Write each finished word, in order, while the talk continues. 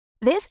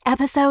This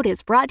episode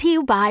is brought to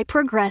you by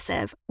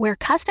Progressive, where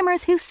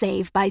customers who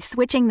save by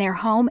switching their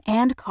home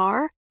and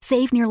car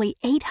save nearly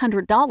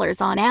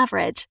 $800 on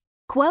average.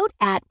 Quote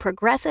at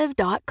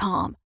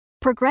Progressive.com.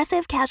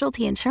 Progressive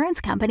Casualty Insurance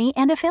Company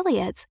and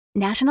Affiliates.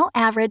 National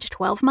average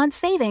 12-month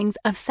savings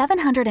of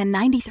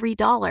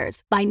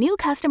 $793 by new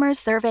customers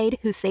surveyed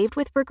who saved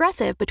with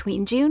Progressive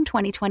between June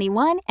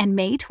 2021 and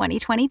May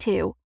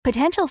 2022.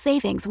 Potential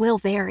savings will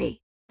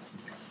vary.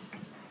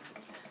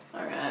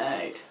 All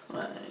right.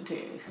 1,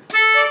 2.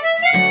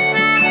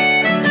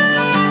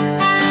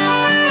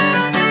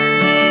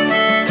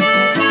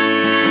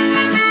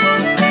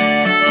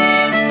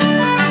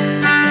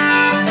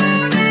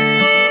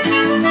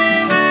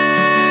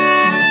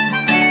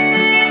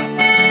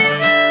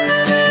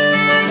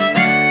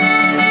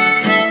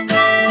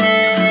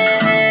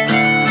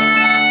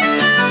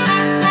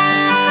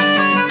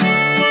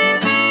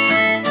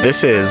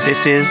 This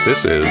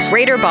is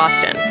Raider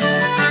Boston.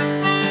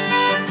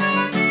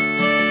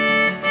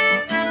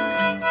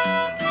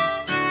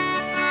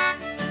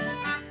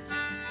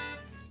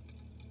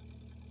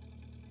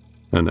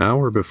 An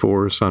hour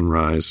before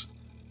sunrise,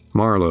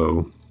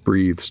 Marlowe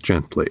breathes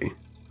gently,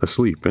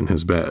 asleep in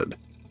his bed.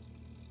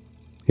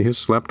 He has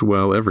slept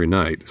well every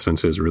night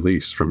since his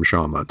release from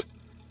Shawmut,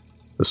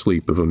 the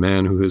sleep of a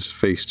man who has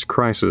faced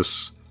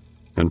crisis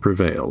and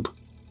prevailed.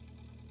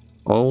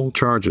 All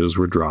charges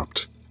were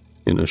dropped,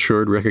 in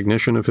assured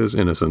recognition of his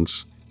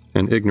innocence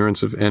and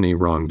ignorance of any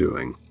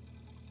wrongdoing.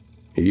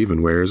 He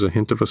even wears a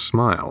hint of a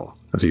smile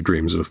as he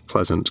dreams of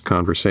pleasant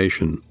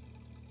conversation,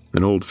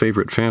 an old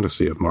favorite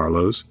fantasy of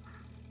Marlowe's,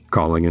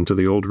 calling into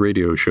the old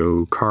radio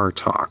show Car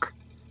Talk,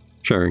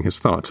 sharing his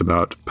thoughts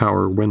about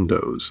power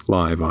windows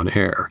live on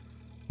air,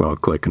 while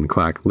Click and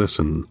Clack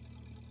listen,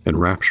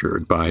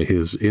 enraptured by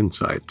his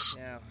insights.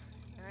 No,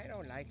 I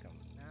don't like him,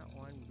 not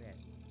one bit.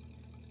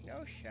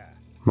 No shot.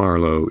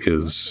 Marlowe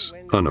is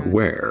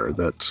unaware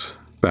that,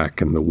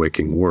 back in the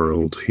waking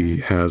world, he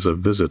has a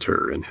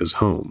visitor in his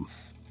home.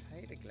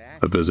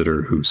 A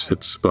visitor who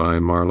sits by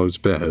Marlowe's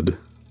bed,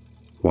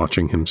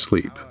 watching him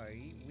sleep.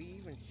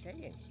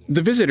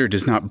 The visitor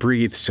does not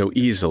breathe so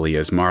easily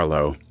as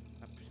Marlowe.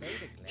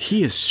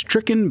 He is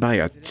stricken by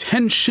a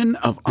tension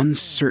of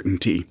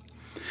uncertainty,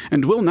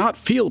 and will not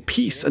feel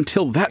peace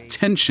until that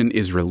tension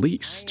is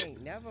released.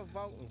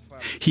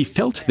 He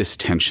felt this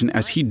tension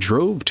as he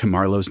drove to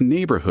Marlowe's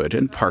neighborhood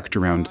and parked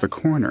around the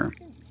corner.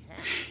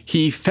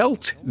 He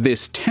felt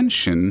this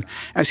tension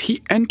as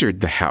he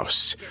entered the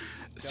house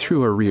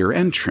through a rear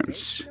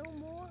entrance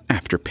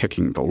after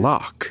picking the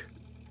lock.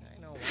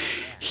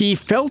 He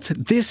felt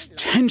this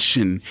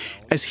tension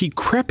as he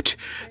crept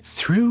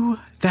through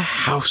the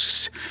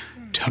house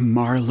to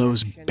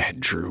Marlowe's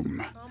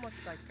bedroom.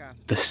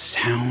 The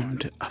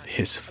sound of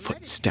his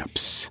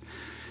footsteps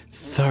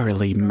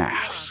thoroughly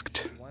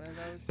masked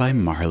by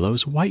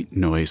Marlowe's white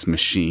noise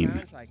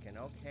machine.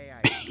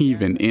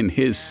 Even in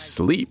his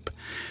sleep,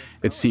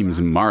 it seems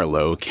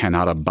Marlowe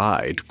cannot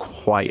abide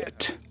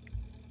quiet.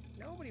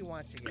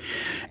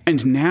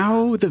 And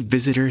now the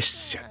visitor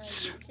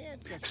sits,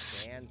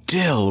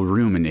 still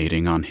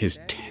ruminating on his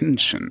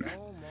tension.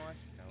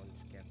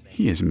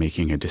 He is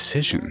making a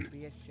decision.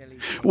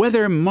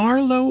 Whether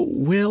Marlowe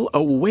will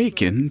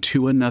awaken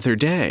to another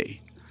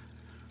day,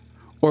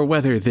 or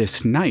whether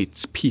this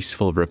night's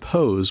peaceful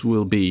repose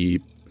will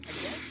be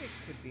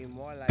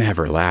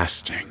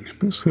everlasting.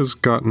 This has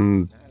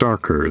gotten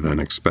darker than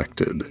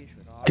expected.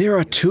 There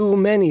are too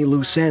many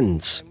loose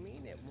ends.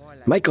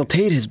 Michael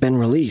Tate has been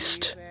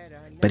released,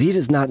 but he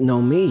does not know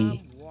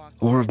me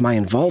or of my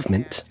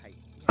involvement.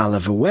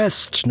 Oliver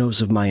West knows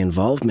of my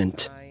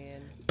involvement,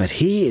 but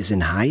he is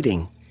in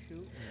hiding.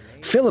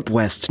 Philip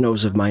West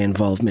knows of my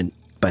involvement,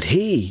 but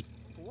he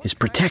is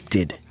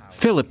protected.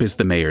 Philip is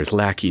the mayor's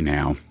lackey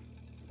now.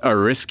 A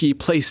risky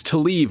place to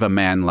leave a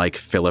man like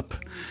Philip.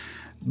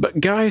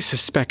 But Guy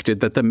suspected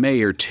that the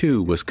mayor,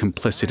 too, was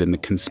complicit in the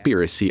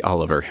conspiracy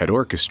Oliver had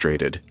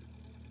orchestrated.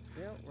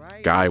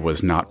 Guy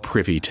was not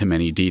privy to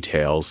many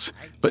details,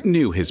 but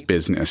knew his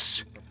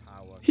business.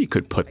 He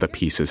could put the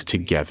pieces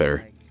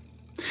together.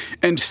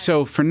 And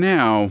so, for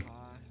now,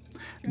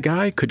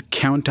 Guy could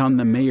count on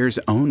the mayor's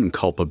own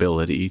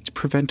culpability to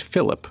prevent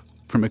Philip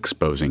from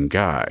exposing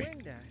Guy.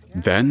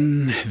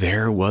 Then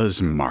there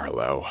was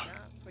Marlowe.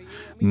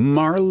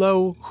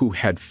 Marlowe, who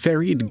had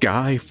ferried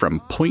Guy from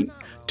point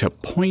to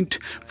point,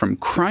 from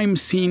crime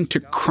scene to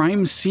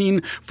crime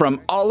scene, from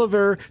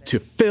Oliver to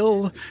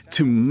Phil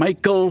to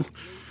Michael.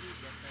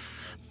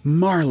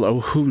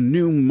 Marlowe, who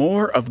knew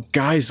more of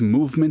Guy's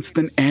movements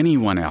than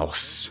anyone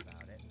else.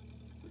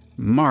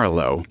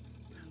 Marlowe,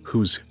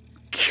 whose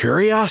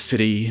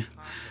curiosity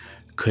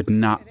could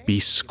not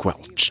be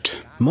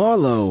squelched.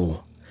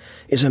 Marlowe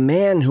is a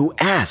man who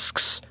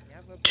asks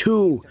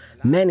too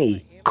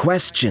many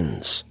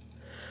questions.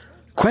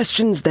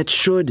 Questions that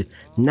should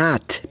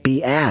not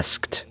be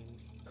asked.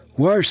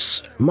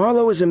 Worse,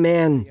 Marlowe is a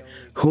man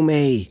who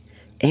may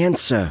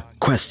answer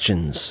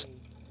questions.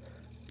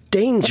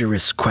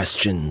 Dangerous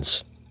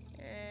questions.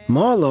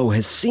 Marlowe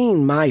has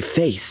seen my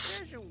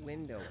face.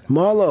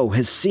 Marlowe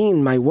has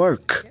seen my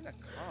work.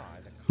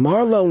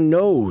 Marlowe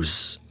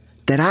knows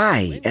that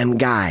I am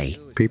Guy.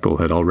 People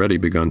had already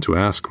begun to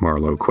ask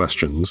Marlowe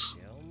questions.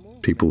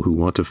 People who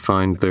want to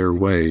find their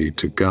way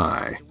to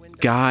Guy.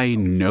 Guy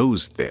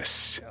knows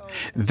this.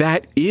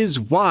 That is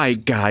why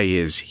Guy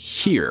is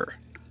here.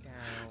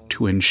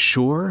 To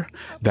ensure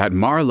that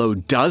Marlowe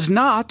does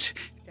not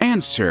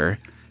answer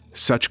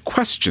such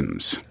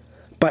questions.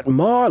 But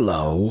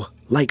Marlowe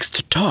likes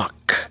to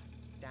talk.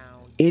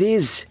 It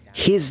is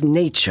his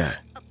nature.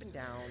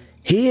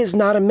 He is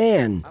not a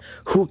man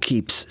who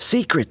keeps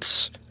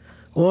secrets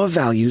or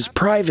values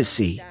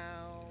privacy.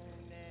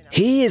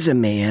 He is a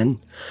man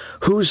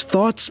whose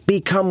thoughts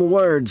become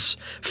words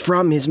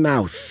from his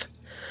mouth.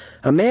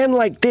 A man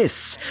like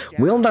this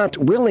will not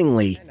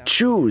willingly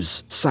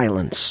choose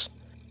silence.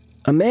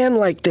 A man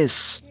like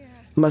this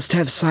must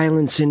have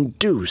silence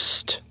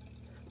induced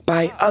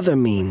by other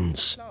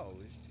means.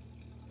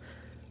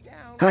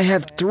 I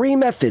have 3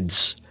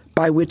 methods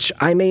by which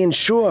I may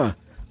ensure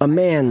a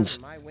man's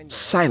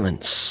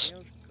silence.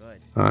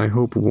 I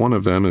hope one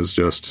of them is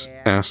just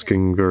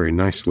asking very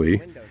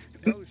nicely.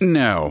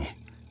 No.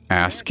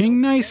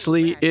 Asking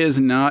nicely is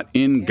not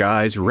in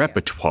Guy's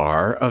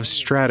repertoire of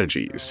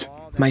strategies.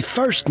 My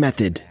first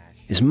method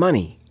is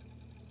money.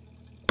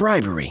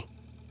 Bribery.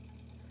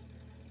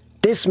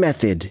 This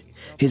method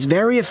is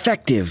very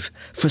effective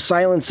for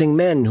silencing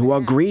men who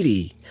are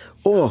greedy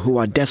or who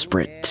are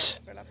desperate.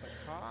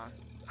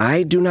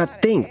 I do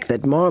not think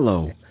that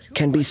Marlowe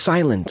can be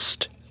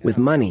silenced with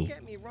money.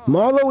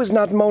 Marlowe is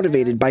not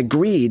motivated by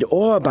greed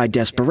or by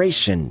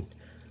desperation,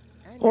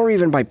 or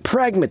even by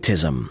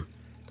pragmatism.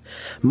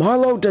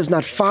 Marlowe does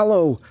not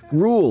follow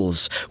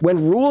rules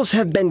when rules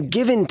have been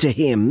given to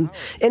him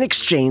in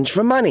exchange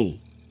for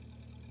money.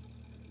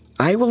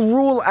 I will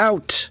rule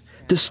out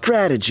the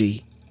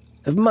strategy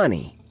of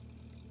money.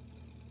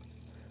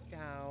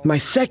 My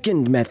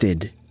second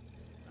method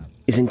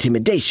is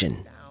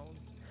intimidation.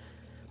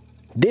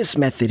 This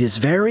method is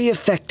very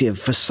effective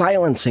for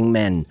silencing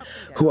men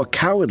who are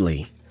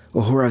cowardly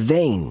or who are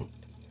vain.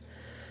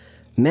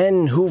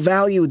 Men who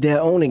value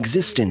their own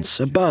existence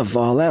above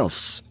all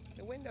else.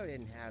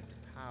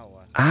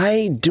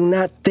 I do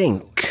not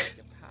think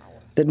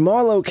that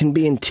Marlowe can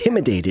be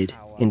intimidated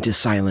into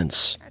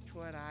silence.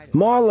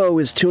 Marlowe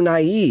is too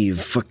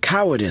naive for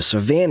cowardice or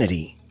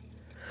vanity.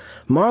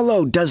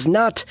 Marlowe does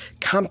not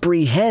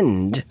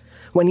comprehend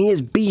when he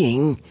is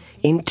being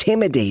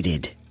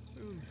intimidated.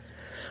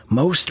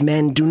 Most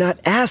men do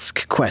not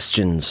ask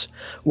questions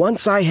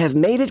once I have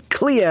made it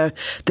clear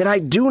that I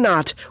do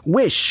not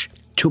wish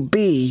to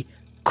be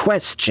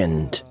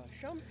questioned.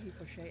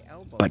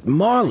 But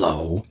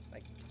Marlowe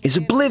is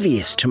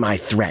oblivious to my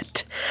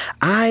threat.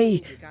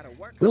 I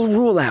will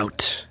rule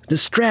out the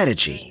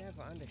strategy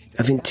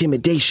of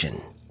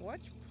intimidation.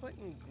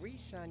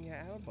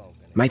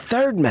 My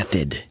third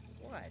method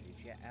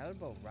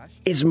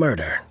is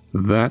murder.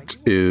 That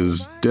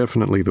is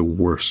definitely the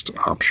worst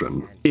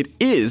option. It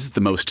is the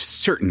most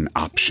certain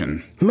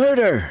option.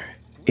 Murder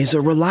is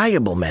a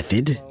reliable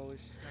method.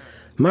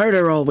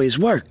 Murder always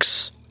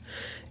works.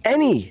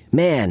 Any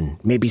man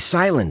may be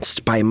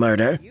silenced by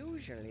murder.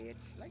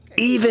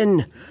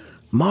 Even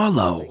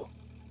Marlowe.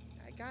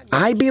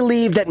 I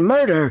believe that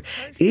murder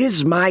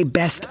is my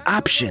best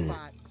option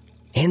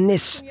in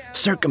this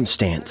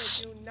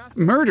circumstance.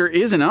 Murder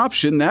is an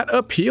option that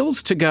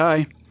appeals to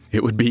Guy.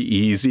 It would be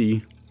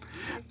easy.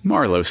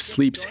 Marlowe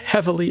sleeps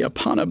heavily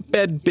upon a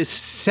bed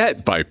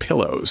beset by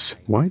pillows.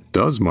 Why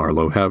does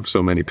Marlowe have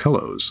so many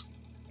pillows?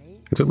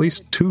 It's at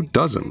least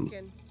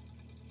 24.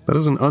 That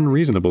is an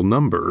unreasonable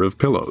number of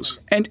pillows.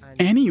 And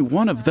any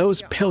one of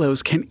those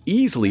pillows can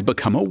easily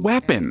become a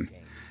weapon.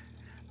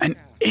 An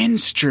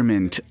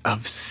instrument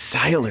of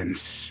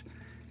silence.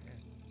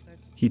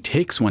 He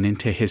takes one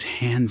into his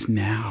hands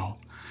now,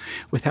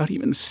 without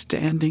even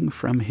standing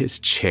from his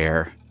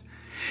chair.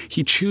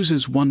 He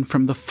chooses one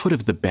from the foot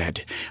of the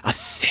bed, a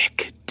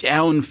thick,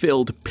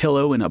 down-filled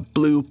pillow in a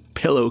blue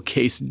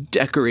pillowcase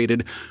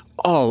decorated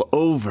all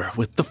over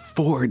with the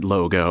Ford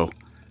logo.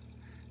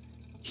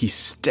 He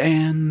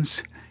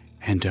stands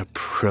and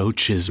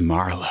approaches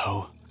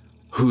Marlowe,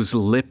 whose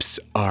lips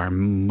are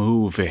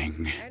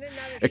moving,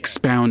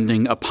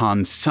 expounding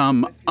upon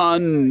some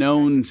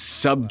unknown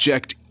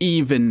subject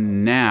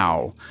even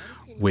now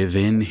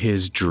within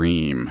his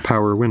dream.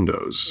 Power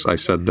windows. I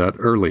said that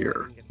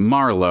earlier.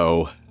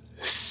 Marlowe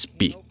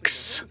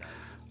speaks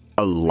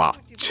a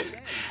lot,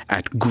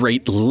 at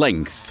great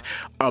length,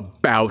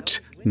 about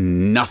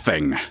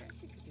nothing.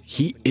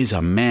 He is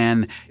a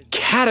man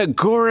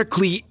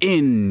categorically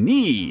in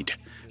need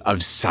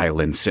of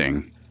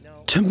silencing.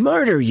 To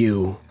murder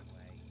you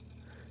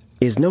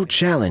is no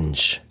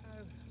challenge.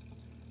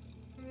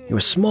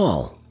 You're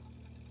small.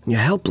 You're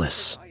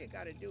helpless.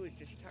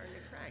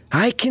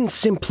 I can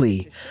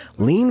simply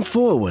lean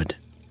forward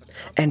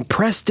and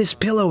press this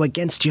pillow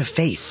against your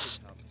face.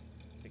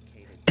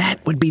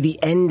 That would be the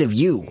end of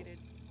you.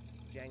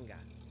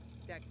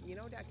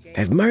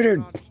 I've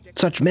murdered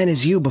such men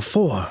as you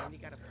before.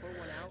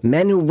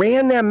 Men who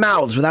ran their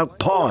mouths without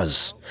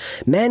pause.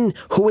 Men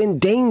who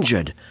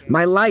endangered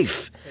my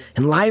life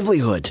and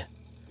livelihood.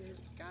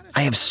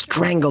 I have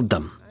strangled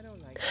them.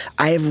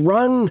 I have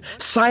wrung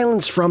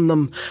silence from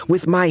them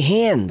with my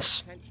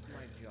hands.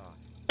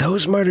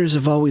 Those murders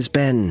have always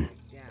been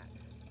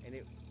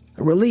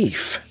a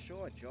relief.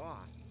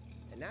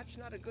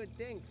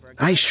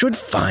 I should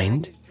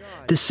find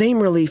the same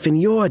relief in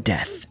your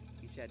death.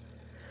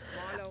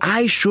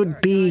 I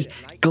should be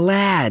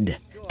glad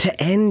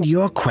to end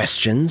your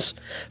questions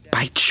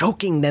by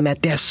choking them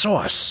at their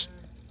source.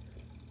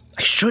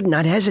 I should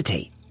not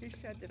hesitate.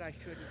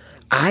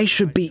 I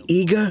should be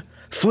eager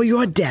for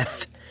your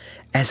death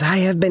as I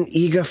have been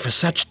eager for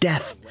such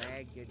death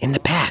in the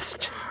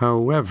past.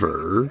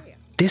 However,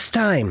 This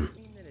time,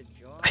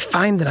 I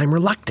find that I'm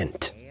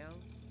reluctant.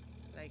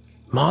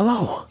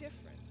 Marlowe,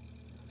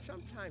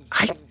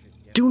 I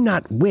do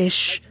not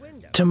wish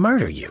to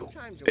murder you.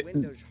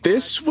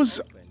 This was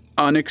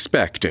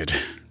unexpected,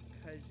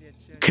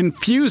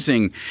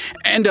 confusing,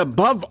 and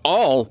above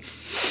all,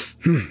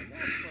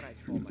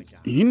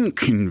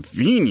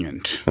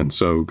 inconvenient. and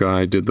so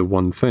Guy did the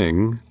one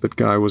thing that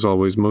Guy was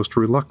always most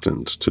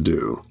reluctant to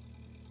do.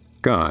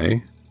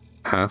 Guy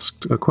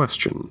asked a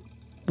question.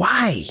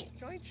 Why?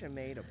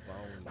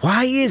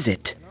 Why is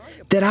it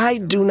that I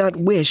do not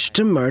wish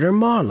to murder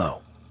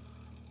Marlowe?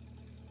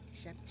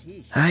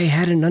 I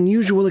had an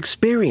unusual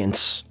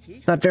experience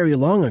not very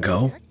long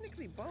ago.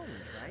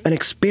 An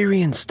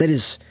experience that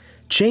has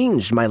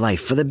changed my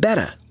life for the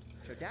better.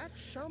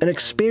 An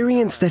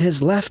experience that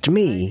has left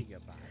me,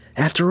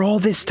 after all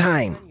this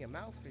time,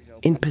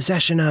 in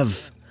possession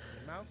of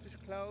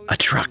a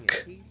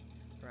truck.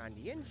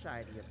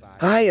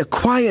 I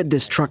acquired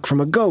this truck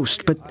from a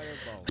ghost, but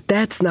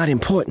that's not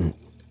important.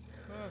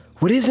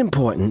 What is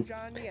important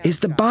is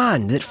the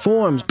bond that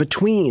forms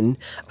between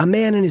a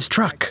man and his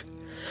truck.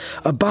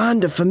 A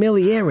bond of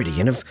familiarity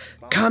and of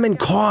common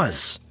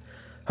cause,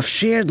 of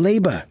shared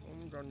labor.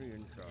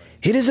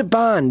 It is a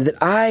bond that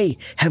I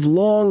have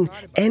long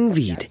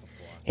envied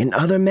in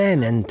other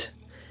men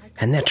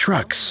and their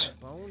trucks.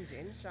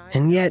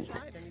 And yet,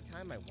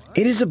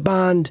 it is a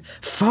bond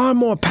far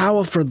more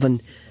powerful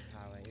than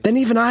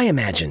even I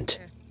imagined.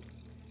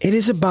 It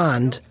is a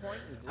bond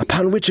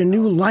upon which a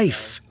new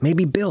life may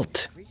be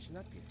built.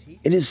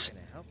 It is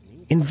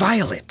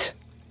inviolate.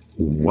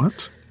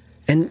 What?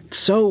 And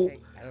so,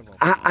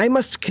 I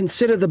must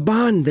consider the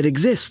bond that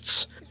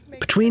exists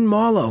between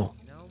Marlowe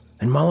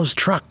and Marlowe's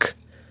truck.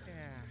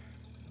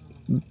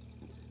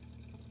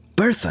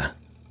 Bertha,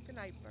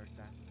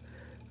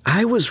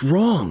 I was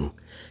wrong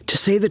to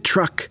say the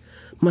truck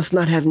must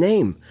not have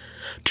name.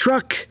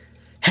 Truck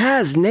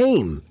has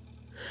name.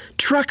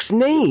 Truck's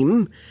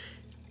name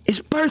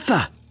is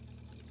Bertha.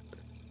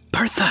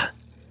 Bertha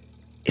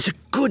is a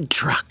good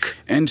truck.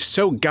 And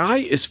so Guy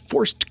is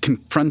forced to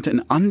confront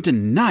an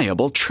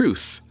undeniable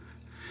truth.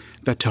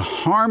 That to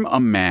harm a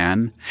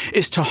man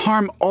is to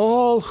harm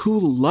all who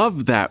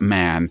love that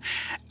man.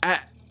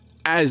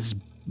 As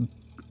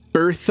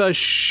Bertha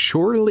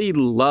surely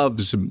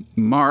loves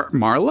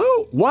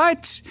Marlowe?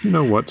 What? You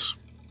know what?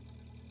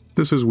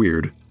 This is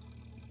weird,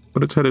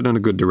 but it's headed in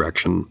a good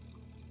direction.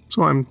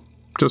 So I'm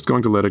just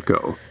going to let it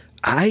go.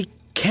 I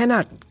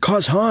cannot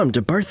cause harm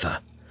to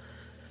Bertha.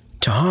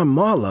 To harm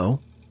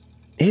Marlowe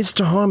is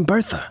to harm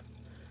Bertha.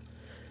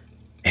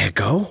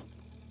 Ergo,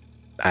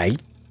 I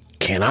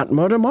cannot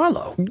murder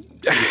Marlowe.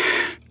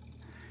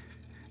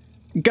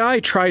 Guy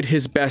tried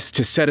his best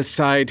to set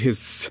aside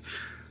his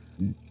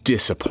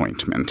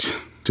disappointment.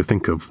 To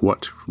think of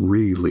what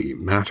really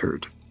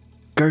mattered.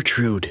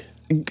 Gertrude.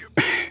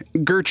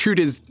 Gertrude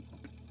is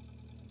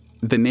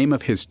the name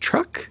of his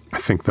truck? I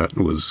think that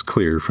was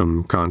clear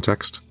from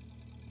context.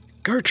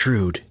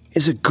 Gertrude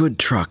is a good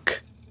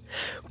truck.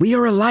 We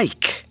are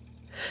alike.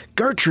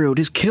 Gertrude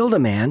has killed a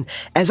man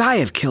as I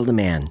have killed a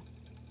man.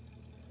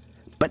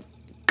 But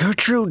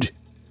Gertrude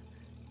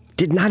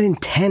did not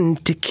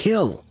intend to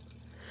kill.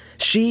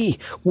 She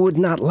would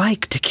not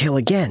like to kill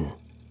again.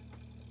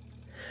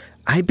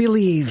 I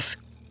believe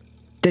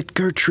that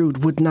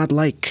Gertrude would not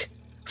like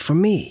for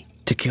me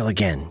to kill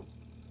again.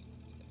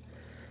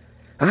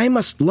 I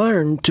must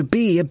learn to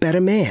be a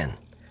better man.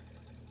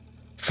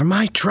 For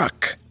my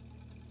truck.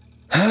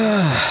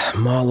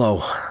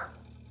 Marlowe,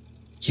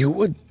 you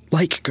would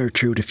like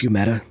Gertrude if you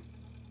met her.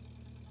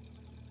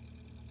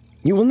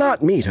 You will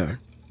not meet her.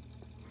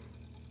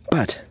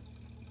 But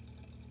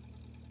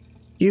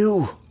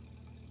you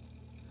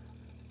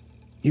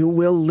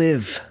will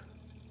live.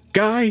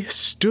 Guy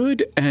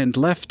stood and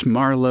left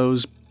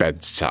Marlowe's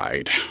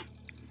bedside.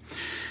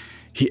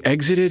 He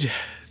exited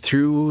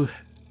through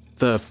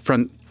the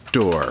front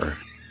door.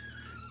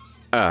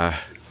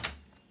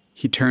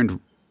 He turned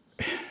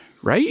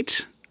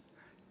right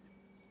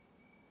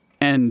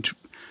and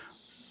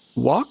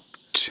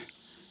walked.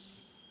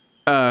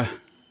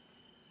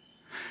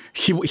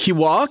 He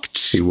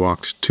walked. He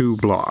walked 2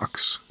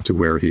 blocks to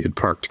where he had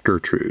parked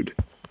Gertrude,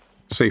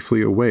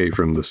 safely away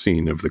from the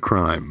scene of the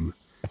crime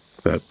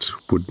that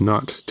would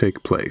not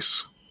take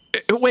place.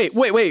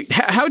 Wait.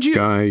 How'd you...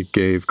 Guy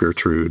gave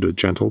Gertrude a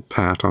gentle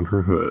pat on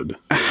her hood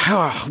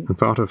and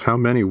thought of how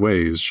many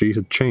ways she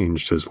had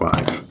changed his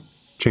life,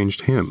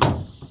 changed him.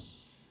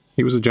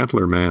 He was a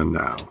gentler man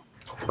now,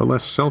 a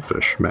less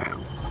selfish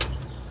man.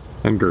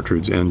 And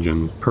Gertrude's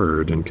engine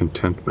purred in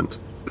contentment.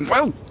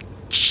 Well,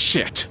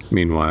 shit.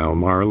 Meanwhile,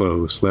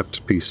 Marlowe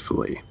slept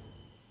peacefully.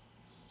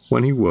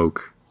 When he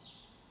woke,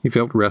 he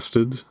felt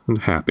rested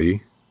and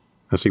happy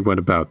as he went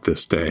about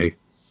this day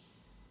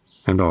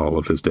and all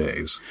of his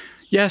days.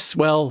 Yes,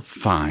 well,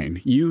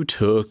 fine. You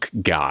took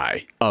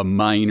Guy, a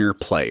minor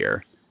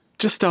player.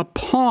 Just a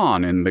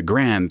pawn in the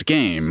grand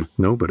game.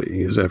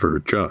 Nobody is ever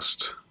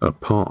just a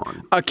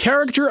pawn. A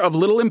character of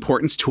little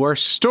importance to our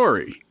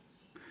story.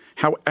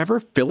 However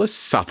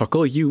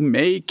philosophical you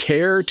may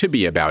care to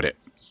be about it.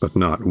 But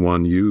not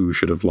one you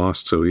should have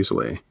lost so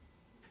easily.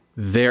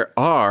 There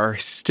are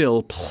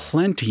still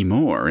plenty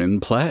more in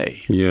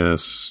play.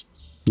 Yes,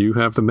 you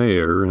have the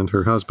mayor and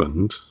her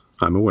husband,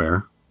 I'm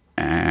aware.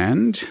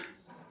 And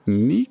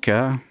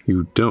Nika.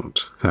 You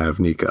don't have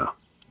Nika.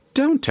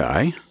 Don't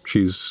I?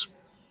 She's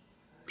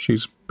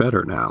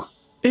better now.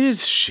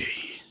 Is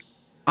she?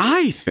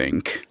 I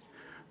think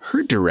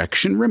her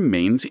direction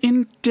remains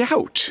in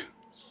doubt.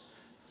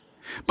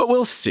 But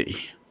we'll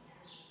see,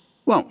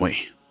 won't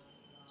we?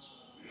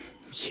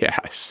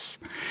 Yes.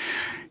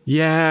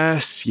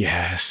 Yes,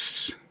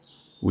 yes.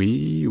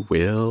 We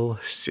will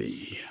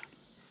see.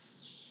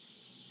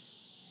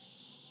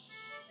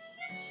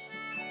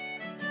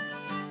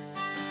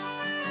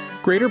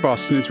 Greater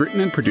Boston is written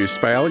and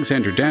produced by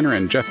Alexander Danner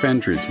and Jeff Van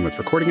Drusen with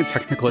recording and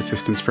technical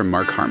assistance from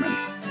Mark Harmon.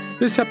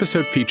 This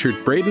episode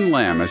featured Braden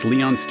Lamb as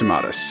Leon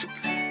Stamatis,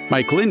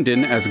 Mike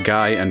Linden as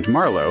Guy and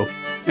Marlowe,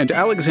 and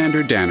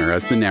Alexander Danner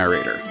as the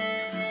narrator.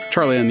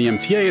 Charlie and the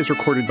MTA is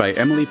recorded by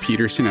Emily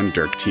Peterson and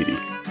Dirk Tiede.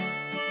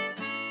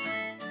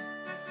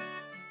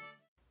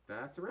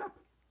 That's a wrap.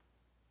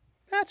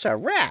 That's a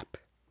wrap.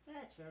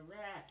 That's a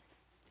wrap.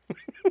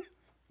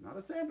 Not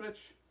a sandwich.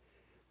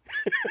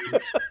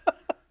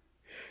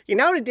 You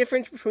know the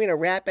difference between a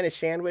wrap and a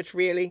sandwich,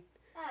 really?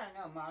 I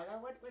don't know,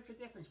 Marlo. What's the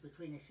difference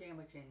between a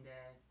sandwich and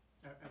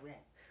a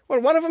wrap?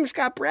 Well, one of them's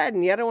got bread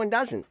and the other one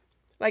doesn't.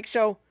 Like,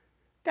 so,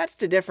 that's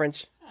the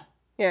difference. Huh.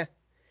 Yeah.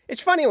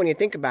 It's funny when you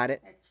think about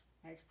it.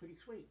 That's pretty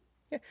sweet.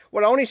 Yeah.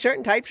 Well, only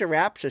certain types of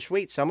wraps are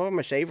sweet. Some of them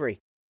are savory.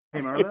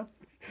 Hey, Marlo.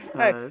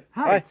 Hi.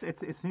 Hi,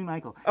 it's me,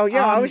 Michael. Oh,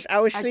 yeah, I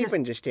was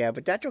sleeping just there,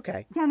 but that's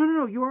okay. Yeah,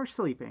 no, you are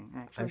sleeping,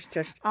 actually. I was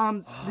just...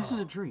 This is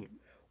a dream.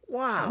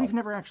 Wow. We've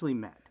never actually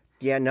met.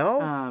 Yeah, no?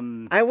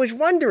 I was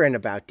wondering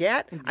about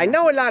that. Exactly. I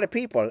know a lot of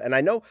people, and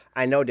I know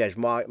there's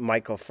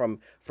Michael from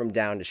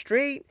down the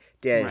street.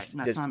 Right,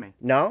 that's not me.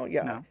 No?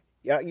 No.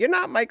 You're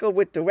not Michael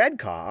with the red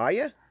car, are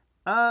you?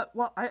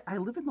 Well, I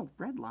live in the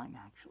red line,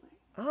 actually.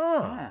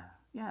 Oh.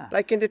 Yeah.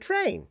 Like in the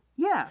train?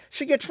 Yeah.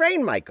 So you're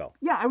train Michael?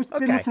 Yeah, I was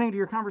been listening to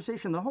your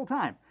conversation the whole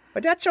time.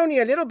 But that's only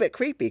a little bit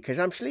creepy, because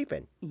I'm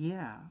sleeping.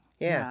 Yeah.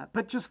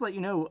 But just to let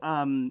you know,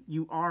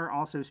 you are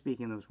also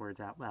speaking those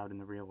words out loud in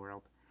the real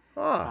world.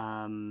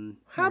 Oh.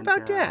 How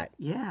about that?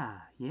 Yeah.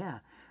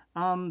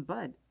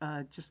 But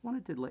just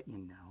wanted to let you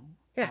know.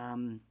 Yeah.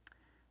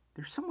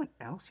 There's someone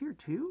else here,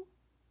 too.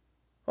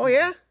 Oh,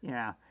 yeah?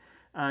 Yeah.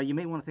 You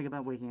may want to think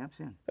about waking up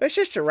soon. It's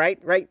just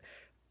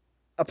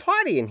a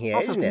party in here,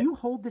 also, isn't it? Can you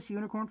hold this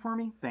unicorn for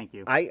me? Thank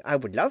you. I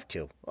would love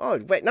to. Oh,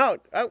 wait, no.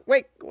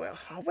 Wait.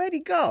 Where'd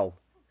he go?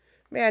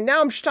 Man,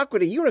 now I'm stuck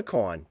with a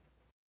unicorn.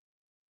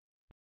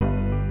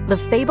 The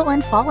Fable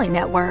and Folly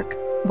Network,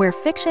 where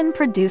fiction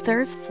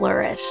producers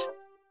flourish.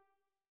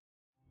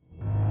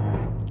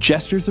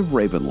 Jesters of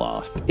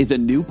Ravenloft is a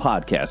new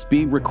podcast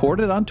being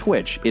recorded on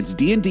Twitch. It's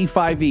D&D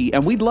 5e,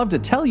 and we'd love to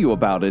tell you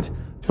about it,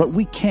 but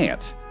we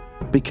can't.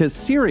 Because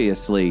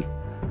seriously,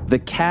 the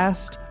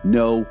cast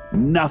know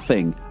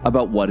nothing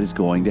about what is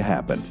going to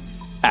happen.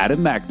 Adam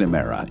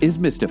McNamara is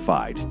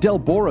mystified. Del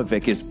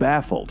Borovic is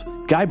baffled.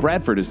 Guy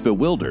Bradford is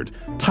bewildered.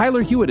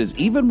 Tyler Hewitt is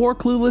even more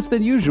clueless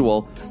than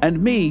usual.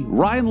 And me,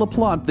 Ryan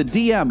LaPlante, the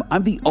DM,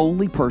 I'm the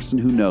only person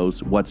who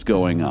knows what's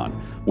going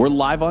on. We're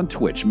live on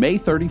Twitch May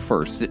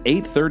 31st at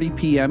 8:30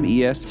 p.m.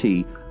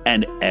 EST.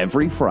 And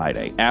every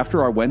Friday,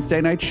 after our Wednesday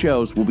night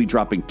shows, we'll be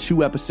dropping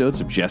 2 episodes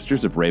of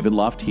Jesters of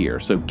Ravenloft here.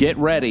 So get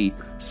ready,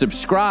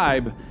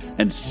 subscribe,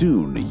 and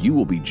soon you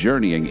will be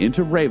journeying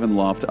into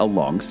Ravenloft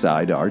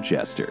alongside our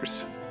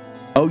Jesters.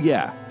 Oh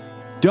yeah,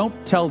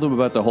 don't tell them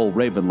about the whole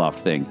Ravenloft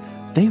thing.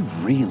 They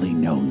really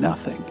know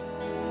nothing.